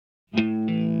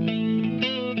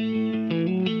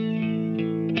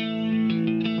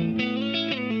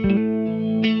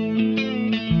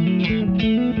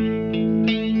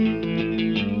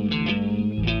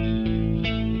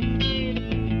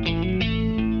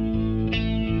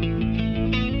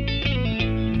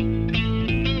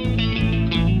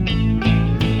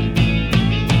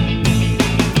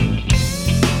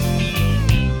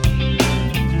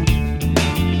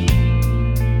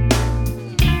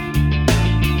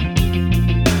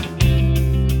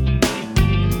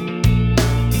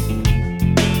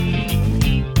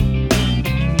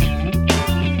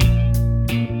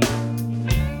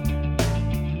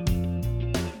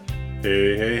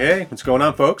What's going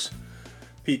on, folks?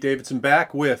 Pete Davidson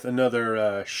back with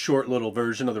another short little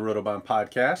version of the Rotobahn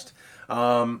podcast.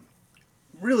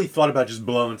 Really thought about just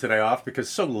blowing today off because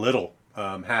so little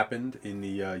happened in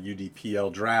the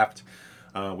UDPL draft,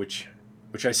 which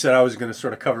I said I was going to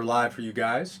sort of cover live for you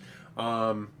guys.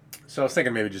 So I was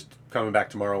thinking maybe just coming back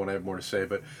tomorrow when I have more to say,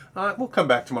 but we'll come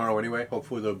back tomorrow anyway.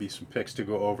 Hopefully there'll be some picks to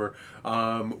go over.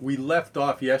 We left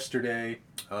off yesterday,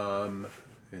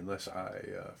 unless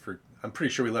I'm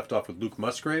pretty sure we left off with Luke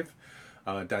Musgrave,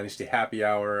 Dynasty Happy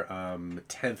Hour,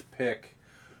 10th pick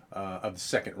of the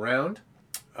second round.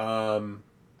 And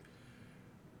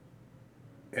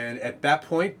at that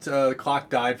point, the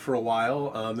clock died for a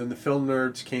while. Then the film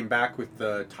nerds came back with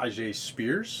Tyjae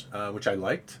Spears, which I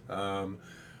liked. I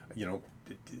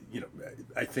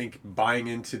think buying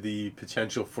into the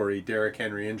potential for a Derrick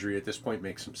Henry injury at this point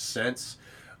makes some sense.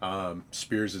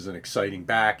 Spears is an exciting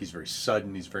back. He's very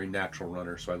sudden. He's a very natural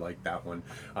runner, so I like that one.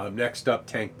 Next up,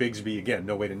 Tank Bigsby. Again,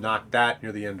 no way to knock that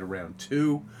near the end of round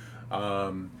two.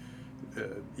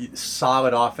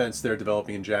 Solid offense there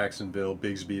developing in Jacksonville.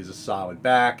 Bigsby is a solid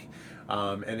back.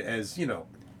 And as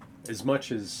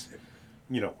much as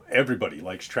everybody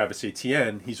likes Travis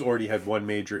Etienne, he's already had one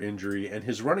major injury, and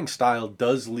his running style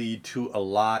does lead to a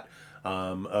lot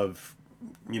of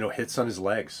hits on his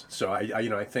legs. So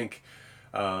I think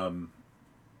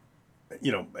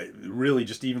really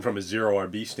just even from a zero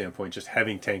RB standpoint, just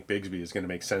having Tank Bigsby is going to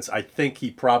make sense. I think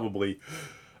he probably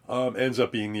ends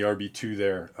up being the RB2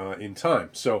 there in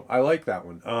time. So I like that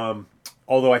one.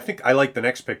 Although I think I like the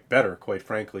next pick better, quite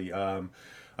frankly.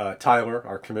 Tyler,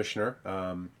 our commissioner,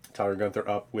 Tyler Gunther,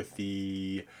 up with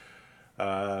the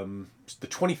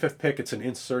 25th pick. It's an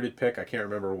inserted pick. I can't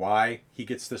remember why he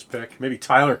gets this pick. Maybe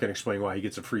Tyler can explain why he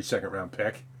gets a free second round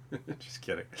pick. Just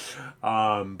kidding.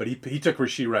 But he took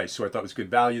Rashee Rice, who I thought was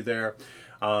good value there.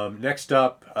 Next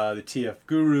up, the TF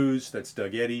Gurus. That's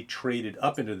Doug Eddy, traded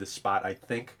up into this spot, I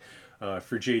think,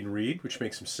 for Jaden Reed, which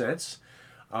makes some sense.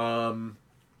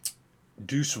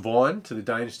 Deuce Vaughn to the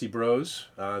Dynasty Bros.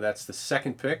 That's the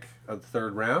second pick of the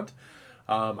third round.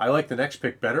 I like the next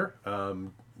pick better.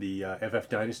 The FF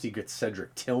Dynasty gets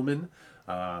Cedric Tillman.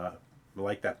 I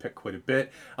like that pick quite a bit.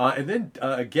 And then,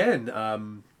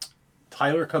 again,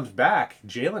 Tyler comes back.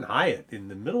 Jalen Hyatt in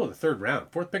the middle of the third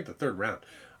round. Fourth pick of the third round.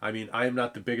 I mean, I am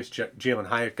not the biggest Jalen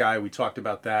Hyatt guy. We talked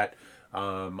about that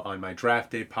on my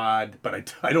draft day pod.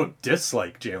 But I don't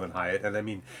dislike Jalen Hyatt. And I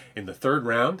mean, in the third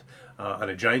round, on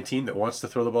a giant team that wants to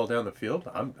throw the ball down the field,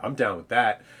 I'm down with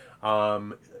that.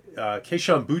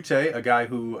 Keishawn Butte, a guy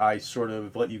who I sort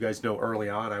of let you guys know early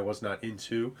on I was not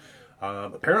into.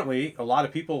 Apparently, a lot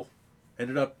of people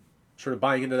ended up sort of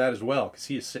buying into that as well, because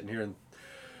he is sitting here in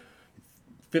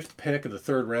fifth pick of the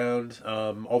third round.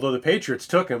 Although the Patriots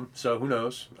took him, so who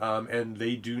knows? And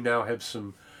they do now have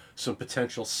some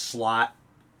potential slot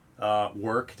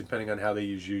work, depending on how they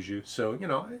use Juju. So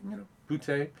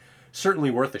Butte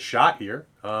certainly worth a shot here.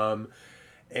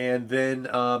 And then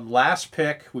last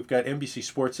pick, we've got NBC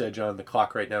Sports Edge on the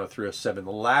clock right now at 3:07.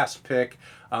 The last pick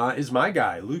is my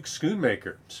guy, Luke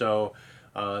Schoonmaker. So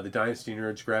the Dynasty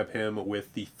Nerds grab him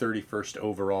with the 31st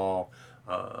overall,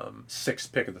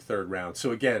 sixth pick of the third round.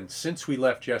 So again, since we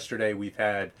left yesterday, we've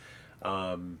had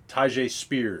Tyjae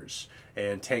Spears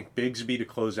and Tank Bigsby to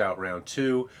close out round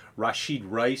two. Rashee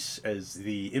Rice as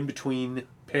the in-between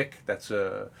pick. That's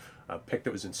a pick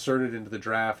that was inserted into the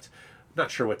draft. Not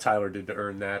sure what Tyler did to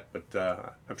earn that, but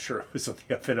I'm sure it was on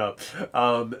the up and up.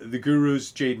 The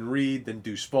Gurus, Jaden Reed, then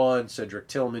Deuce Vaughn, Cedric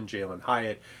Tillman, Jalen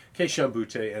Hyatt, Keishawn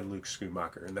Butte, and Luke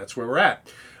Schoonmaker. And that's where we're at.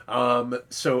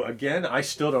 So again, I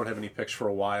still don't have any picks for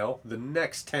a while. The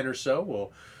next 10 or so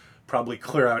will probably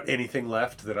clear out anything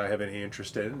left that I have any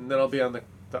interest in. And then I'll be on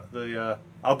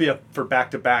I'll be up for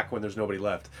back-to-back when there's nobody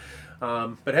left.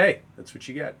 But hey, that's what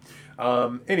you get.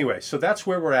 Anyway, so that's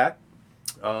where we're at.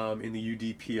 In the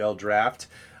UDPL draft.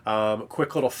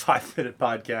 Quick little 5-minute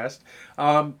podcast.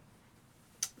 A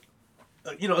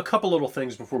couple little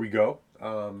things before we go.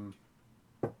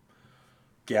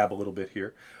 Gab a little bit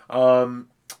here.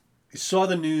 Saw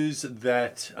the news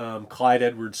that Clyde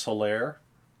Edwards-Helaire,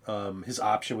 his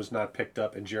option was not picked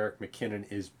up, and Jerick McKinnon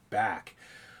is back.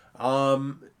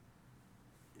 Now,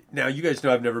 you guys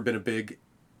know I've never been a big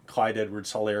Clyde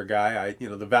Edwards-Helaire guy.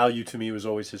 The value to me was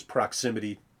always his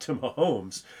proximity to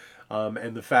Mahomes,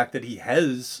 and the fact that he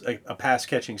has a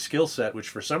pass-catching skill set, which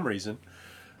for some reason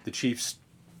the Chiefs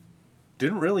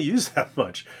didn't really use that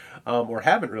much, or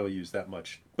haven't really used that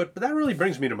much. But that really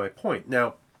brings me to my point.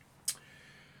 Now,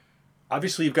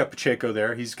 obviously you've got Pacheco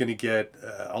there. He's going to get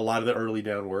a lot of the early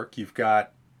down work. You've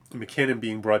got McKinnon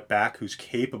being brought back, who's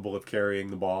capable of carrying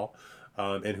the ball,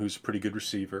 and who's a pretty good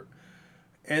receiver.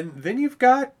 And then you've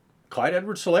got Clyde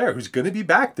Edwards-Helaire, who's going to be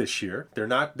back this year. They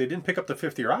didn't pick up the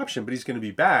fifth-year option, but he's going to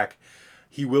be back.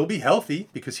 He will be healthy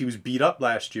because he was beat up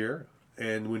last year.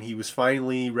 And when he was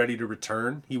finally ready to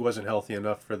return, he wasn't healthy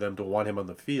enough for them to want him on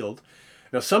the field.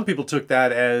 Now, some people took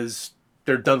that as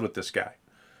they're done with this guy.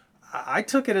 I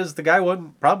took it as the guy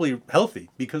wasn't probably healthy,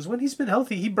 because when he's been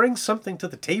healthy, he brings something to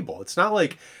the table. It's not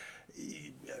like,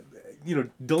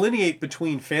 delineate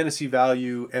between fantasy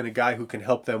value and a guy who can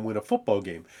help them win a football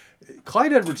game.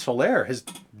 Clyde Edwards-Helaire has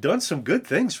done some good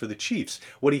things for the Chiefs.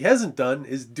 What he hasn't done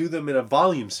is do them in a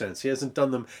volume sense. He hasn't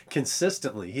done them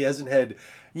consistently. He hasn't had,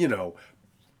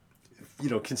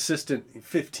 consistent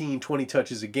 15, 20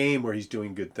 touches a game where he's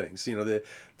doing good things. The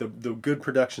good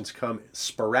productions come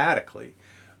sporadically.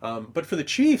 But for the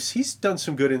Chiefs, he's done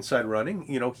some good inside running.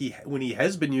 When he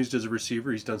has been used as a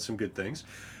receiver, he's done some good things.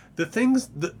 The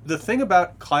thing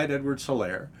about Clyde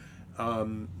Edwards-Helaire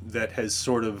that has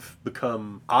sort of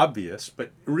become obvious,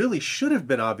 but really should have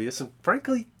been obvious, and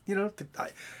frankly,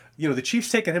 the Chiefs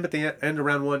taking him at the end of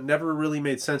round one never really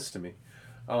made sense to me.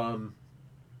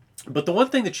 But the one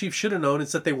thing the Chiefs should have known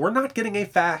is that they were not getting a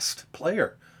fast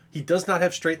player. He does not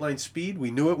have straight line speed.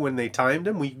 We knew it when they timed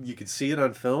him. You could see it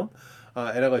on film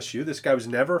at LSU. This guy was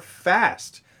never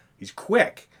fast. He's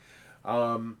quick.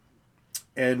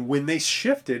 And when they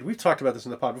shifted, we've talked about this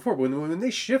in the pod before, but when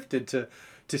they shifted to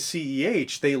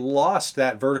CEH, they lost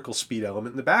that vertical speed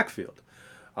element in the backfield.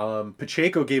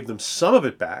 Pacheco gave them some of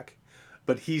it back,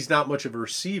 but he's not much of a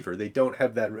receiver. They don't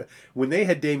have that. When they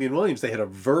had Damian Williams, they had a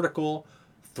vertical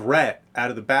threat out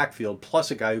of the backfield, plus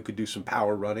a guy who could do some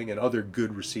power running and other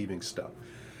good receiving stuff.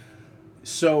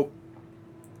 So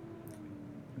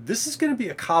this is going to be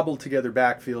a cobbled together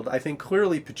backfield. I think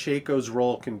clearly Pacheco's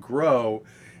role can grow,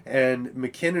 and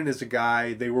McKinnon is a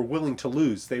guy they were willing to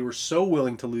lose. They were so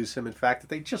willing to lose him, in fact, that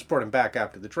they just brought him back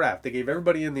after the draft. They gave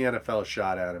everybody in the NFL a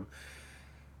shot at him.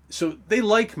 So they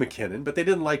like McKinnon, but they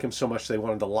didn't like him so much they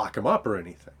wanted to lock him up or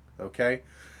anything, okay?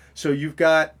 So you've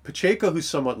got Pacheco, who's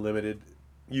somewhat limited.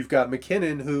 You've got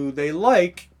McKinnon, who they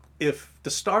like. If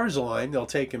the stars align, they'll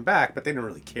take him back, but they don't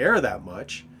really care that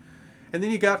much. And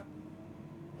then you got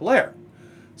Helaire.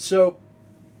 So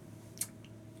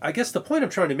I guess the point I'm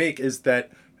trying to make is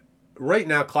that right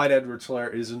now Clyde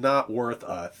Edwards-Helaire is not worth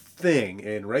a thing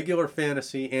in regular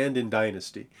fantasy and in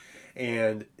Dynasty.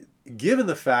 And given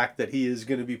the fact that he is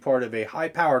going to be part of a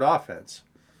high-powered offense,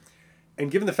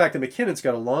 and given the fact that McKinnon's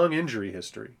got a long injury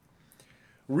history,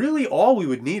 really all we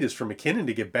would need is for McKinnon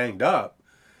to get banged up.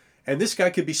 And this guy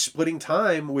could be splitting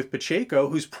time with Pacheco,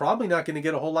 who's probably not going to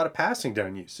get a whole lot of passing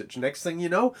down usage. Next thing you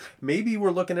know, maybe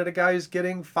we're looking at a guy who's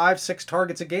getting 5-6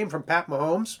 targets a game from Pat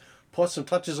Mahomes, plus some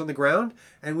touches on the ground,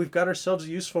 and we've got ourselves a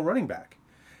useful running back.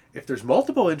 If there's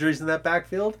multiple injuries in that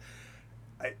backfield,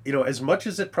 as much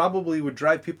as it probably would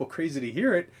drive people crazy to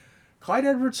hear it, Clyde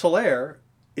Edwards-Helaire,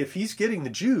 if he's getting the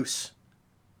juice,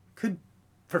 could,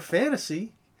 for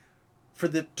fantasy, for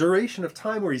the duration of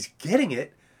time where he's getting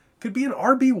it, could be an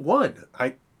RB1.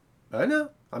 I know.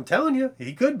 I'm telling you,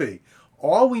 he could be.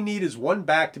 All we need is one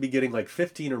back to be getting like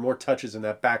 15 or more touches in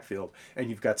that backfield, and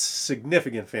you've got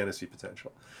significant fantasy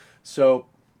potential. So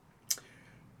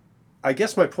I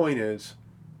guess my point is,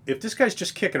 if this guy's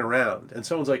just kicking around and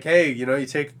someone's like, hey, you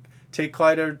take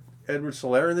Clyde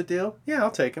Edwards-Helaire in the deal? Yeah,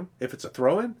 I'll take him. If it's a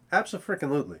throw-in,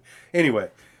 absolutely.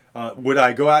 Anyway, would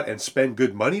I go out and spend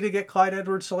good money to get Clyde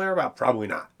Edwards-Helaire? Well, probably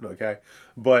not, okay?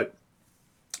 But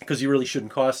because he really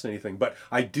shouldn't cost anything. But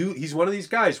he's one of these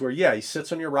guys where, yeah, he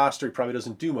sits on your roster, he probably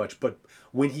doesn't do much, but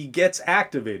when he gets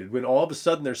activated, when all of a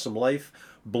sudden there's some life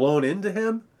blown into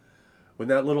him, when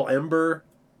that little ember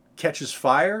catches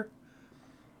fire,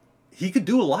 he could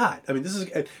do a lot. I mean,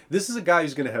 this is a guy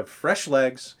who's going to have fresh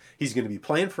legs. He's going to be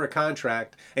playing for a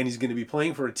contract, and he's going to be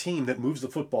playing for a team that moves the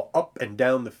football up and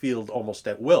down the field almost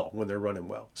at will when they're running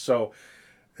well. So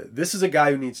this is a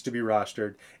guy who needs to be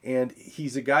rostered, and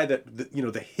he's a guy that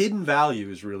the hidden value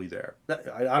is really there.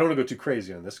 I don't want to go too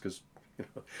crazy on this because,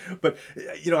 but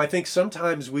I think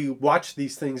sometimes we watch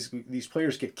these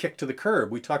players get kicked to the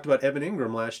curb. We talked about Evan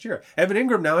Ingram last year. Evan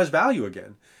Ingram now has value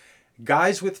again.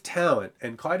 Guys with talent,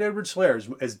 and Clyde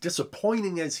Edwards-Helaire, as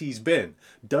disappointing as he's been,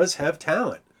 does have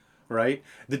talent, right?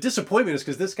 The disappointment is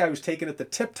because this guy was taken at the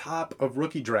tip top of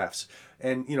rookie drafts,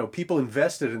 and people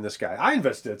invested in this guy. I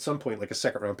invested at some point like a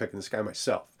second-round pick in this guy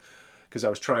myself because I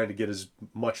was trying to get as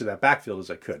much of that backfield as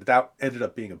I could. That ended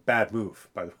up being a bad move,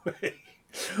 by the way,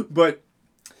 but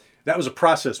that was a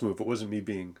process move. It wasn't me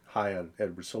being high on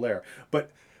Edwards-Helaire,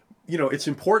 but it's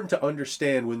important to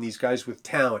understand when these guys with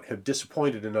talent have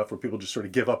disappointed enough where people just sort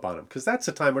of give up on them. Because that's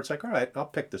the time where it's like, all right, I'll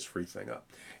pick this free thing up.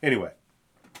 Anyway,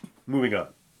 moving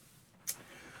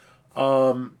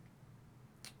on.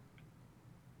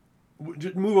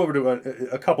 just move over to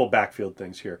a couple backfield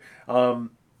things here. And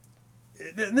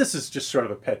this is just sort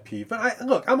of a pet peeve, but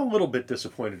I'm a little bit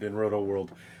disappointed in Roto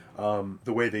World,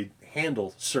 the way they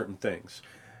handle certain things.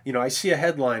 I see a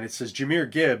headline. It says Jahmyr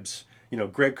Gibbs.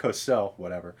 Greg Cosell,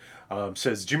 whatever,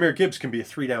 says Jahmyr Gibbs can be a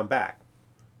 3-down back.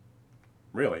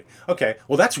 Really? Okay.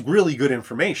 Well, that's really good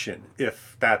information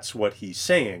if that's what he's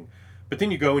saying. But then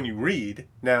you go and you read.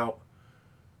 Now,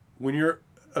 when you're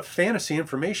a fantasy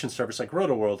information service like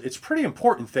RotoWorld, it's pretty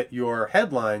important that your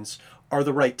headlines are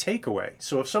the right takeaway.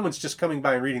 So if someone's just coming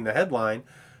by and reading the headline,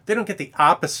 they don't get the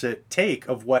opposite take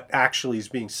of what actually is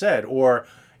being said, or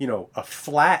a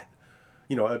flat,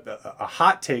 a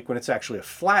hot take when it's actually a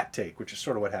flat take, which is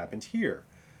sort of what happened here.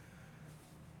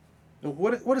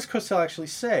 What does Cosell actually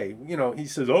say? He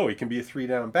says, "Oh, he can be a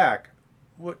 3-down back."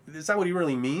 What is that? What he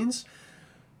really means?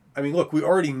 I mean, look, we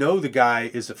already know the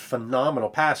guy is a phenomenal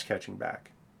pass catching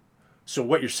back. So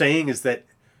what you're saying is that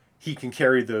he can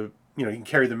carry the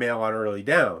mail on early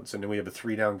downs, and then we have a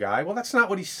 3-down guy. Well, that's not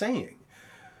what he's saying.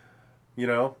 He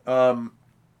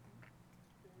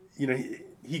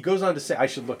goes on to say, I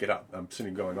should look it up. I'm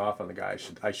sitting going off on the guy.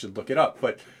 I should look it up,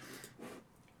 but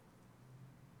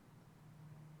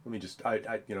let me just,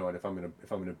 you know what, if I'm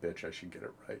gonna bitch, I should get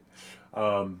it right.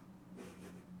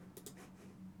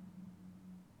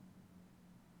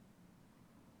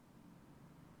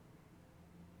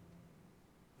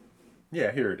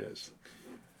 Yeah, here it is.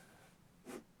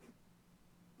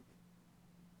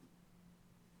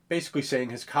 Basically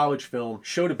saying his college film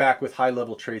showed a back with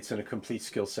high-level traits and a complete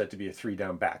skill set to be a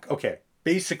 3-down back. Okay,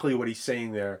 basically what he's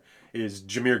saying there is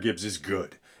Jahmyr Gibbs is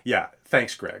good. Yeah,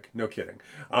 thanks, Greg. No kidding.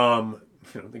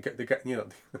 The guy,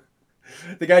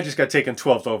 the guy just got taken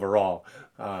 12th overall,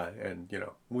 and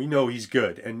we know he's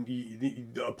good. And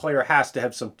a player has to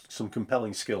have some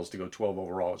compelling skills to go 12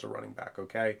 overall as a running back.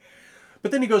 Okay. But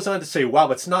then he goes on to say,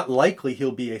 "Wow, it's not likely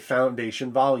he'll be a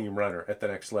foundation volume runner at the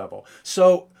next level."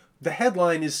 So the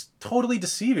headline is totally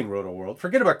deceiving Roto World.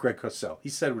 Forget about Greg Cosell. He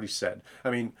said what he said. I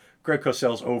mean, Greg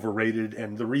Cosell's overrated,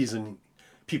 and the reason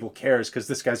people care is because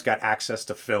this guy's got access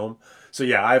to film. So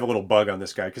yeah, I have a little bug on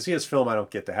this guy because he has film I don't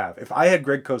get to have. If I had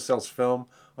Greg Cosell's film,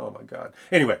 oh my God.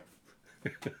 Anyway,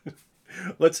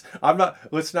 let's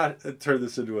not turn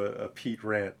this into a Pete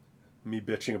rant, me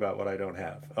bitching about what I don't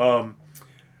have.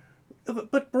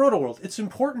 But Roto World, it's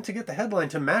important to get the headline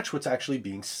to match what's actually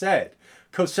being said.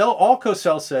 All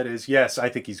Cosell said is, yes, I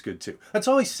think he's good too. That's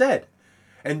all he said.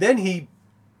 And then he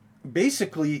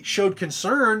basically showed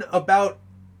concern about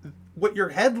what your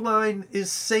headline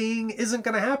is saying isn't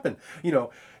going to happen.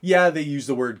 Yeah, they use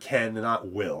the word can and not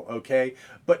will, okay?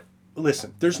 But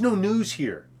listen, there's no news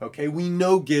here, okay? We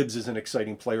know Gibbs is an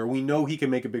exciting player. We know he can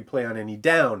make a big play on any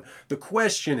down. The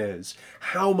question is,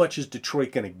 how much is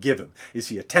Detroit going to give him? Is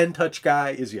he a 10-touch guy?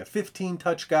 Is he a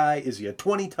 15-touch guy? Is he a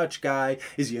 20-touch guy?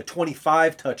 Is he a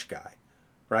 25-touch guy?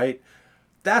 Right?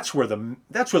 That's where the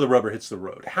rubber hits the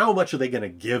road. How much are they going to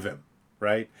give him?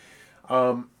 Right?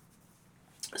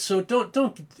 So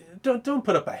don't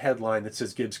put up a headline that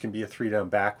says Gibbs can be a 3-down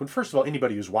back when, first of all,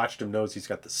 anybody who's watched him knows he's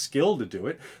got the skill to do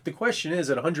it. The question is,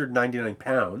 at 199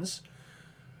 pounds,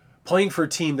 playing for a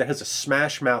team that has a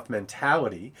smash mouth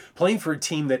mentality, playing for a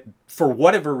team that, for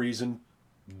whatever reason,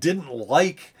 didn't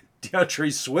like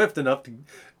DeAndre Swift enough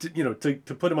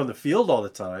to put him on the field all the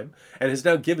time, and has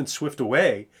now given Swift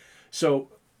away. So,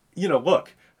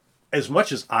 look, as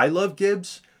much as I love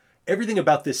Gibbs, everything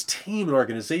about this team and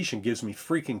organization gives me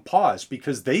freaking pause,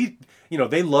 because they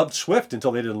loved Swift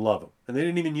until they didn't love him, and they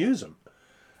didn't even use him.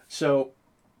 So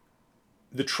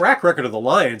the track record of the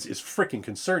Lions is freaking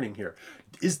concerning here.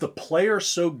 Is the player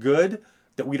so good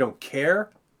that we don't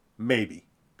care? Maybe,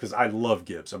 because I love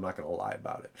Gibbs. I'm not going to lie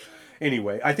about it.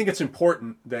 Anyway, I think it's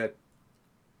important that,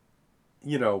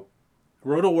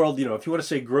 Roto World, if you want to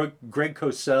say Greg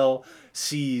Cosell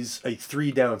sees a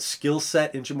 3-down skill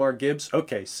set in Jahmyr Gibbs,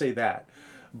 okay, say that.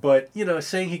 But,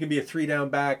 saying he can be a 3-down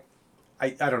back, I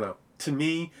don't know. To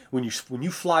me, when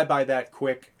you fly by that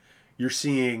quick, you're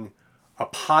seeing a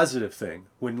positive thing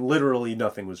when literally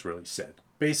nothing was really said.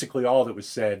 Basically, all that was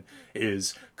said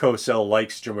is Cosell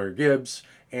likes Jahmyr Gibbs,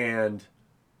 and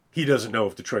he doesn't know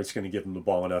if Detroit's going to give him the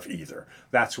ball enough either.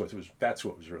 That's what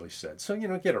was really said. So,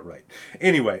 get it right.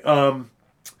 Anyway,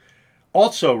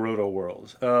 also Roto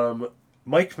World.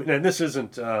 Mike, and this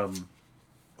isn't,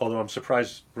 although I'm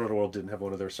surprised Roto World didn't have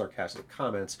one of their sarcastic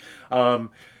comments.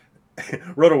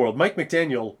 Roto World, Mike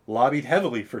McDaniel lobbied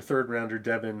heavily for third-rounder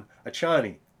Devin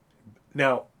Achani.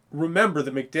 Now, remember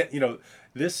that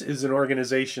this is an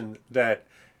organization that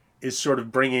is sort of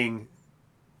bringing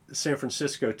San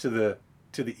Francisco to the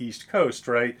to the East Coast,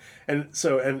 right? And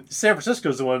San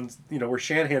Francisco's the one, where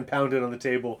Shanahan pounded on the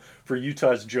table for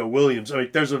Utah's Joe Williams. I mean,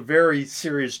 there's a very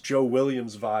serious Joe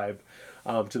Williams vibe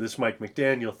to this Mike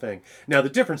McDaniel thing. Now, the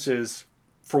difference is,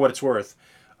 for what it's worth,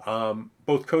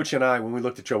 both Coach and I, when we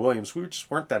looked at Joe Williams, we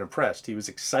just weren't that impressed. He was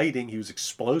exciting, he was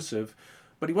explosive,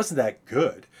 but he wasn't that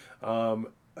good.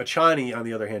 Achani, on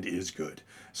the other hand, is good.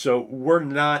 So we're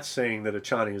not saying that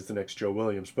Achani is the next Joe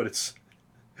Williams, but it's,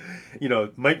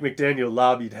 Mike McDaniel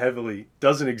lobbied heavily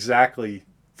doesn't exactly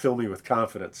fill me with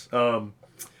confidence. On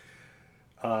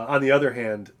the other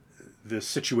hand, the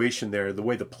situation there, the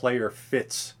way the player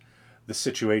fits the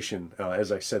situation,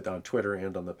 as I said on Twitter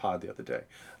and on the pod the other day,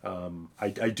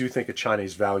 I do think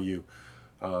Achani's value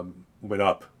went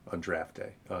up on draft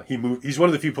day. He's one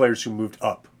of the few players who moved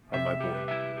up on my board.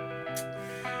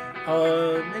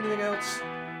 Anything else?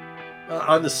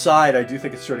 On the side, I do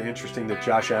think it's sort of interesting that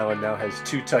Josh Allen now has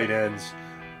 2 tight ends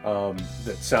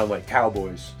that sound like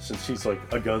cowboys, since he's like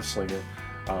a gunslinger.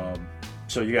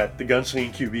 So you got the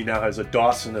gunslinging QB now has a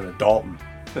Dawson and a Dalton.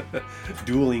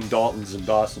 Dueling Daltons and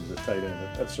Dawsons at tight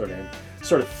end. That's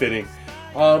sort of fitting.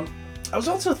 I was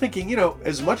also thinking,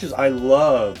 as much as I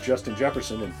love Justin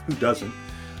Jefferson, and who doesn't,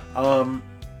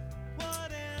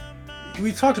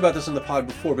 we've talked about this in the pod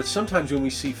before, but sometimes when we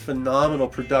see phenomenal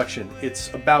production,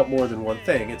 it's about more than one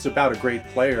thing. It's about a great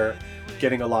player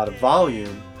getting a lot of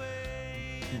volume,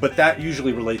 but that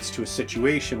usually relates to a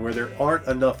situation where there aren't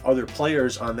enough other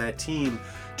players on that team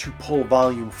to pull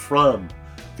volume from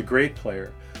the great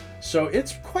player. So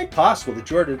it's quite possible that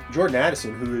Jordan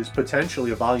Addison, who is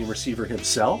potentially a volume receiver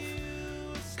himself,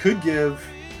 could give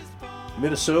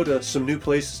Minnesota some new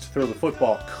places to throw the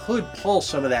football, could pull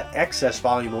some of that excess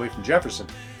volume away from Jefferson,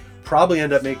 probably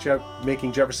end up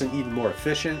making Jefferson even more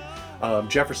efficient.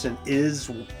 Jefferson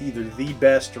is either the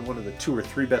best or one of the 2 or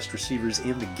 3 best receivers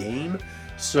in the game,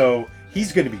 so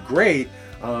he's going to be great,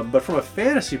 but from a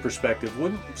fantasy perspective,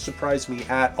 wouldn't surprise me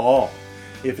at all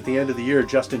if at the end of the year,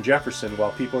 Justin Jefferson,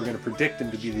 while people are going to predict him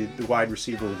to be the wide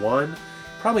receiver 1,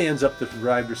 probably ends up the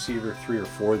wide receiver 3 or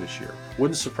 4 this year.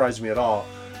 Wouldn't surprise me at all,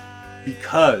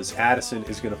 because Addison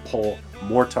is going to pull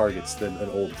more targets than an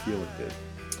old Thielen did.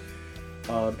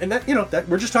 And that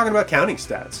we're just talking about counting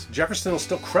stats. Jefferson will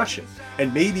still crush it,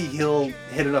 and maybe he'll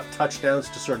hit enough touchdowns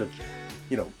to sort of,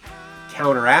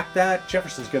 counteract that.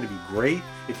 Jefferson's going to be great.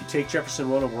 If you take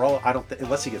Jefferson 1 overall,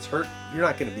 unless he gets hurt, you're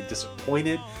not going to be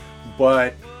disappointed.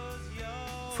 But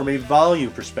from a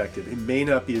volume perspective, it may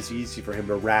not be as easy for him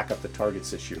to rack up the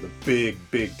targets this year, the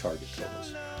big target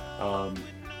totals.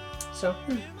 So,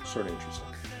 sort of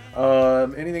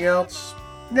interesting. Anything else?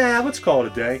 Nah, let's call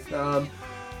it a day.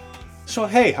 So,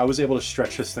 hey, I was able to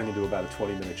stretch this thing into about a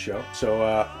 20-minute show.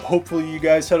 So, hopefully you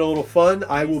guys had a little fun.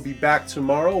 I will be back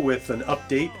tomorrow with an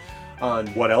update on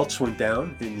what else went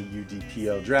down in the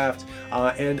UDPL draft.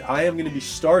 And I am going to be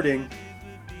starting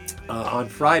on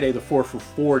Friday the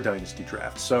 4-for-4 Dynasty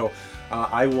Draft. So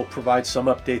I will provide some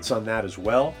updates on that as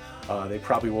well. They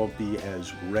probably won't be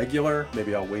as regular.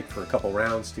 Maybe I'll wait for a couple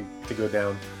rounds to go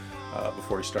down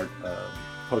before I start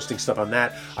posting stuff on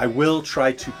that. I will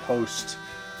try to post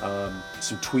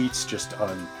some tweets just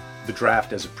on the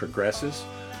draft as it progresses.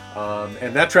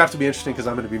 And that draft will be interesting because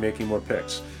I'm going to be making more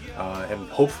picks. And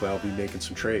hopefully I'll be making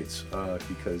some trades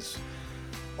because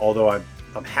although I'm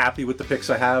happy with the picks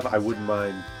I have, I wouldn't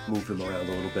mind moving them around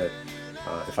a little bit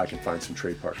if I can find some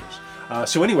trade partners.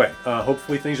 So anyway,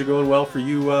 hopefully things are going well for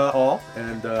you all.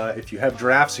 And if you have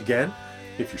drafts, again,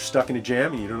 if you're stuck in a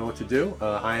jam and you don't know what to do,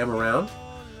 I am around.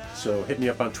 So hit me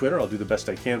up on Twitter. I'll do the best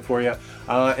I can for you.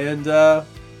 And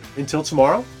until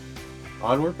tomorrow,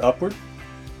 onward, upward,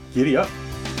 giddy up.